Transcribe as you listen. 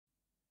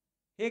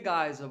Hey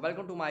guys,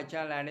 welcome to my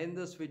channel, and in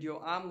this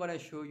video I'm gonna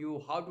show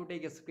you how to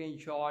take a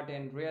screenshot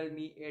in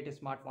Realme 8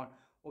 smartphone.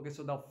 Okay,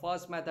 so the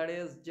first method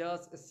is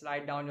just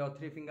slide down your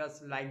three fingers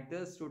like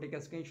this to take a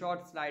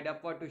screenshot, slide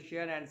upward to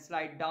share, and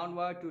slide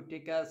downward to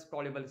take a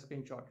scrollable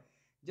screenshot.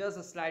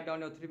 Just slide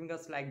down your three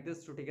fingers like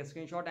this to take a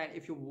screenshot, and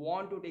if you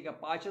want to take a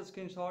partial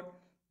screenshot,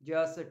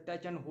 just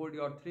touch and hold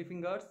your three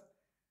fingers.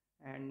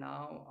 And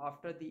now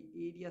after the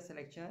area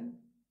selection,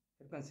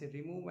 you can say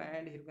remove,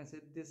 and you can say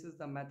this is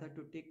the method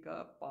to take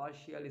a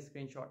partial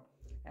screenshot.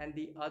 And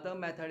the other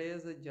method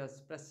is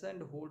just press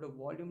and hold the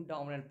volume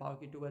down and power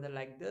key together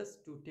like this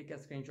to take a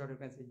screenshot. You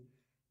can see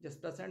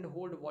just press and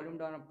hold volume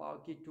down and power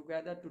key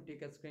together to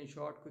take a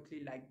screenshot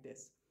quickly like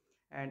this.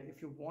 And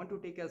if you want to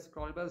take a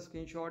scrollable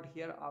screenshot,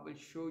 here I will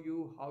show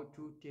you how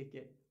to take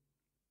it.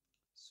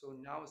 So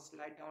now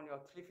slide down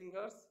your three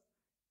fingers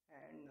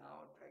and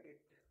now drag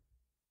it.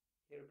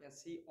 Here you can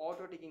see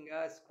auto taking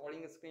a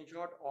scrolling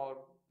screenshot, or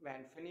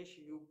when finished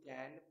you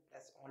can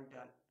press on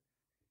done.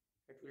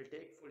 It will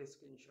take full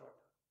screenshot,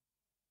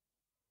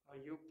 or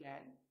you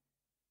can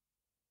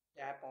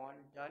tap on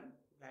done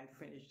when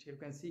finished. You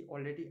can see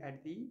already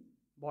at the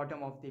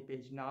bottom of the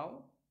page.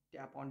 Now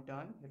tap on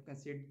done. You can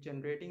see it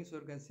generating. So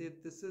you can see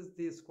this is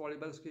the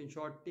scrollable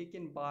screenshot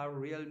taken by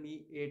Realme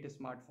 8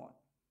 smartphone.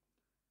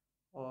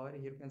 Or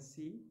here you can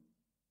see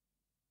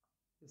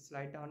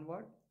slide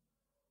downward.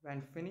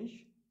 When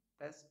finished,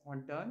 press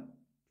on done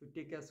to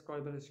take a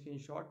scrollable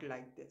screenshot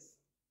like this.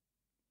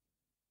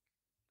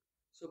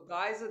 So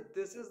guys,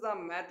 this is the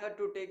method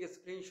to take a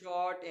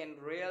screenshot in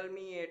Realme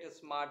 8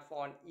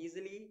 smartphone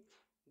easily.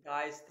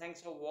 Guys,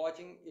 thanks for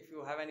watching. If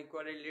you have any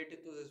query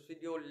related to this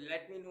video,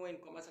 let me know in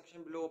comment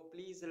section below.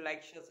 Please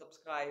like, share,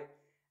 subscribe,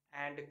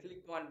 and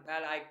click on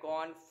bell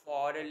icon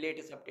for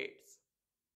latest updates.